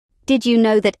Did you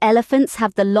know that elephants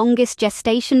have the longest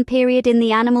gestation period in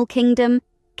the animal kingdom,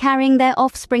 carrying their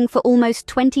offspring for almost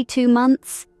 22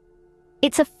 months?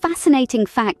 It's a fascinating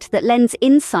fact that lends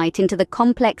insight into the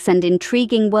complex and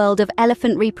intriguing world of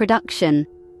elephant reproduction.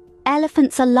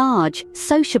 Elephants are large,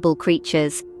 sociable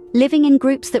creatures, living in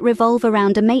groups that revolve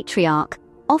around a matriarch,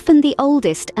 often the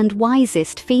oldest and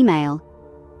wisest female.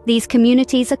 These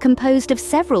communities are composed of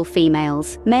several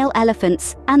females, male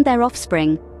elephants, and their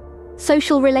offspring.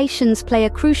 Social relations play a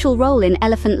crucial role in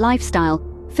elephant lifestyle,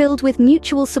 filled with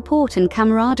mutual support and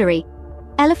camaraderie.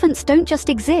 Elephants don't just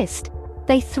exist,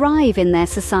 they thrive in their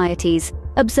societies,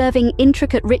 observing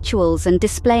intricate rituals and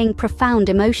displaying profound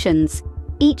emotions.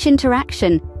 Each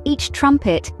interaction, each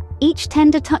trumpet, each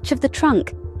tender touch of the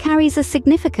trunk carries a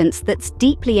significance that's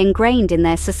deeply ingrained in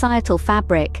their societal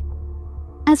fabric.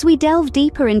 As we delve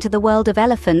deeper into the world of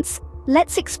elephants,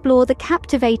 let's explore the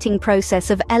captivating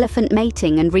process of elephant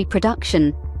mating and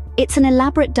reproduction. It's an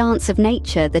elaborate dance of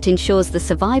nature that ensures the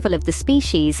survival of the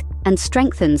species and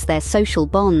strengthens their social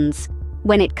bonds.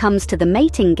 When it comes to the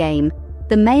mating game,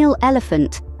 the male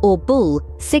elephant, or bull,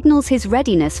 signals his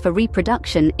readiness for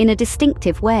reproduction in a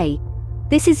distinctive way.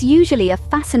 This is usually a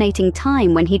fascinating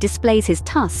time when he displays his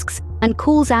tusks and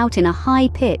calls out in a high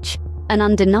pitch, an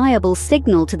undeniable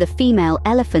signal to the female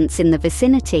elephants in the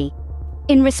vicinity.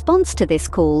 In response to this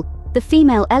call, the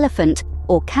female elephant,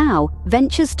 or cow,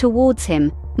 ventures towards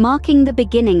him, marking the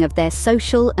beginning of their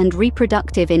social and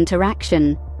reproductive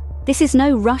interaction. This is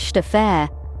no rushed affair.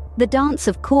 The dance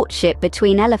of courtship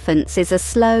between elephants is a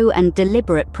slow and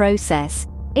deliberate process.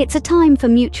 It's a time for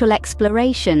mutual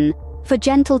exploration, for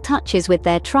gentle touches with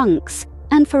their trunks,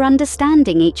 and for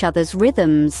understanding each other's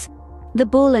rhythms. The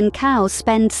bull and cow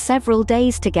spend several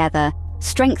days together,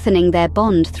 strengthening their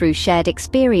bond through shared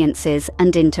experiences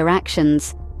and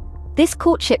interactions. This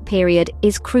courtship period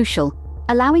is crucial,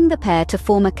 allowing the pair to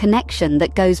form a connection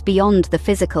that goes beyond the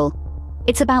physical.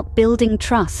 It's about building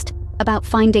trust, about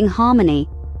finding harmony,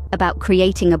 about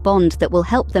creating a bond that will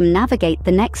help them navigate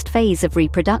the next phase of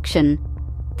reproduction.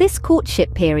 This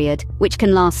courtship period, which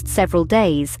can last several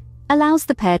days, allows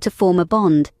the pair to form a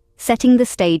bond, setting the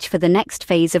stage for the next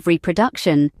phase of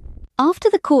reproduction.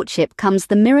 After the courtship comes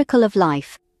the miracle of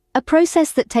life, a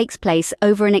process that takes place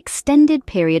over an extended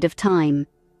period of time.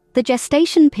 The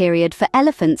gestation period for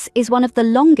elephants is one of the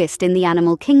longest in the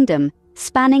animal kingdom,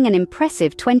 spanning an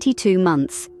impressive 22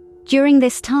 months. During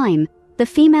this time, the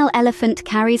female elephant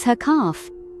carries her calf,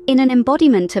 in an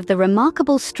embodiment of the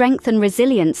remarkable strength and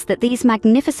resilience that these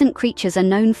magnificent creatures are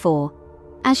known for.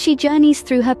 As she journeys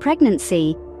through her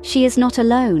pregnancy, she is not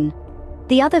alone.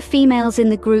 The other females in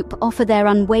the group offer their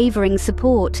unwavering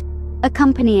support,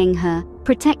 accompanying her,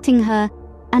 protecting her,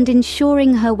 and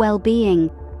ensuring her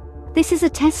well-being. This is a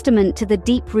testament to the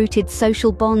deep-rooted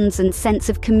social bonds and sense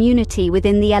of community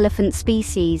within the elephant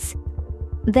species.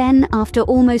 Then, after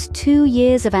almost 2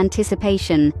 years of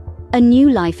anticipation, a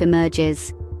new life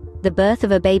emerges. The birth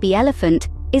of a baby elephant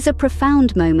is a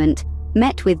profound moment,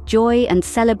 met with joy and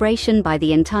celebration by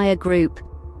the entire group.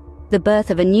 The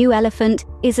birth of a new elephant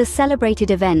is a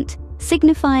celebrated event,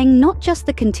 signifying not just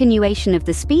the continuation of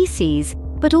the species,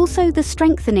 but also the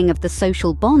strengthening of the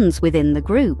social bonds within the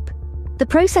group. The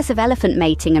process of elephant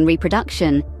mating and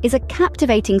reproduction is a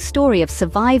captivating story of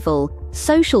survival,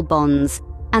 social bonds,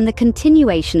 and the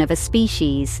continuation of a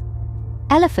species.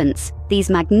 Elephants, these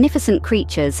magnificent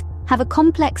creatures, have a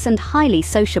complex and highly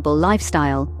sociable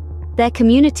lifestyle. Their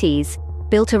communities,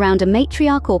 built around a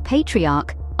matriarch or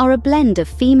patriarch, are a blend of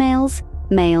females,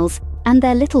 males, and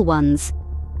their little ones.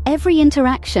 Every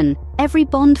interaction, every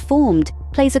bond formed,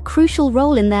 plays a crucial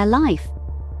role in their life.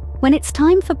 When it's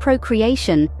time for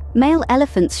procreation, male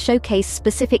elephants showcase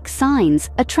specific signs,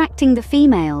 attracting the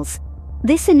females.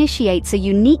 This initiates a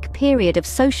unique period of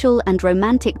social and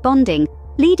romantic bonding,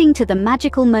 leading to the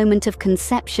magical moment of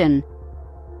conception.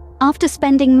 After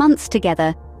spending months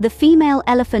together, the female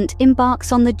elephant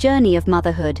embarks on the journey of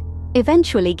motherhood,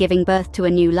 eventually giving birth to a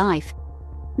new life.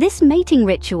 This mating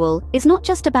ritual is not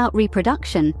just about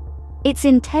reproduction, it's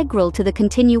integral to the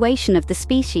continuation of the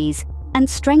species and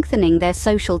strengthening their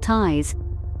social ties.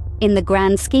 In the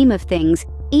grand scheme of things,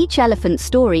 each elephant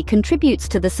story contributes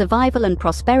to the survival and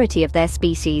prosperity of their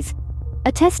species,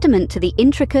 a testament to the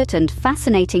intricate and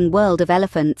fascinating world of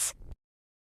elephants.